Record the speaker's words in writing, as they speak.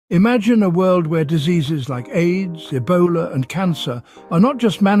Imagine a world where diseases like AIDS, Ebola, and cancer are not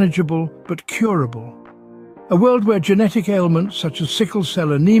just manageable, but curable. A world where genetic ailments such as sickle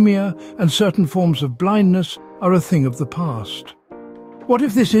cell anemia and certain forms of blindness are a thing of the past. What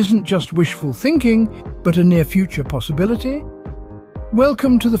if this isn't just wishful thinking, but a near-future possibility?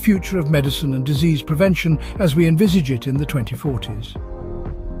 Welcome to the future of medicine and disease prevention as we envisage it in the 2040s.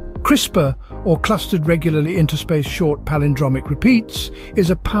 CRISPR, or clustered regularly interspaced short palindromic repeats, is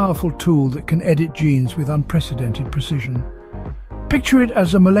a powerful tool that can edit genes with unprecedented precision. Picture it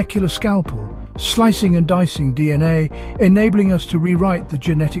as a molecular scalpel, slicing and dicing DNA, enabling us to rewrite the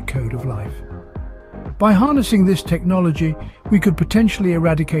genetic code of life. By harnessing this technology, we could potentially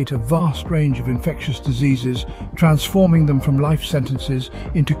eradicate a vast range of infectious diseases, transforming them from life sentences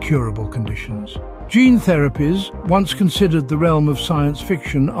into curable conditions. Gene therapies, once considered the realm of science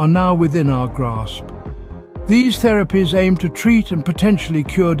fiction, are now within our grasp. These therapies aim to treat and potentially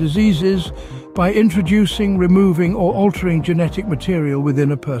cure diseases by introducing, removing, or altering genetic material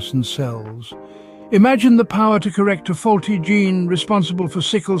within a person's cells. Imagine the power to correct a faulty gene responsible for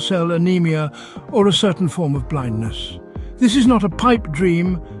sickle cell anemia or a certain form of blindness. This is not a pipe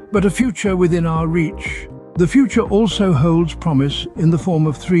dream, but a future within our reach. The future also holds promise in the form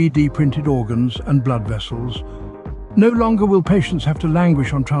of 3D printed organs and blood vessels. No longer will patients have to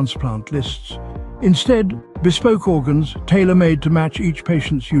languish on transplant lists. Instead, bespoke organs, tailor-made to match each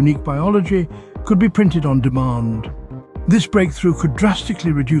patient's unique biology, could be printed on demand. This breakthrough could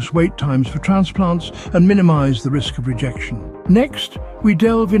drastically reduce wait times for transplants and minimize the risk of rejection. Next, we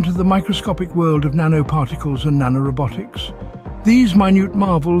delve into the microscopic world of nanoparticles and nanorobotics. These minute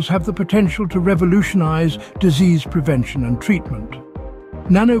marvels have the potential to revolutionize disease prevention and treatment.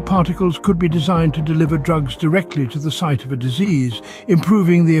 Nanoparticles could be designed to deliver drugs directly to the site of a disease,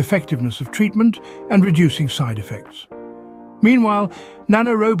 improving the effectiveness of treatment and reducing side effects. Meanwhile,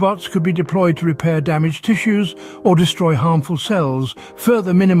 nanorobots could be deployed to repair damaged tissues or destroy harmful cells,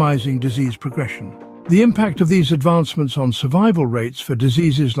 further minimizing disease progression. The impact of these advancements on survival rates for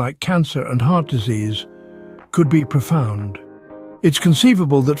diseases like cancer and heart disease could be profound. It's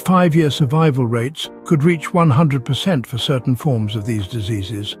conceivable that 5-year survival rates could reach 100% for certain forms of these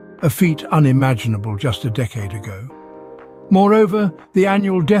diseases, a feat unimaginable just a decade ago. Moreover, the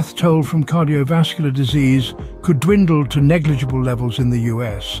annual death toll from cardiovascular disease could dwindle to negligible levels in the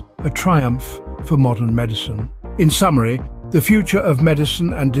US, a triumph for modern medicine. In summary, the future of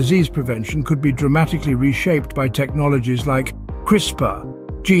medicine and disease prevention could be dramatically reshaped by technologies like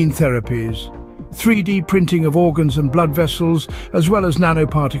CRISPR, gene therapies, 3D printing of organs and blood vessels, as well as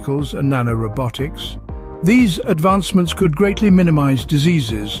nanoparticles and nanorobotics. These advancements could greatly minimize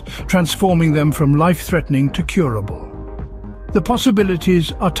diseases, transforming them from life-threatening to curable. The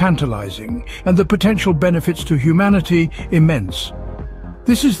possibilities are tantalizing, and the potential benefits to humanity immense.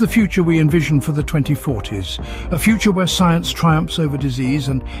 This is the future we envision for the 2040s, a future where science triumphs over disease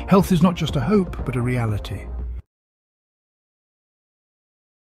and health is not just a hope, but a reality.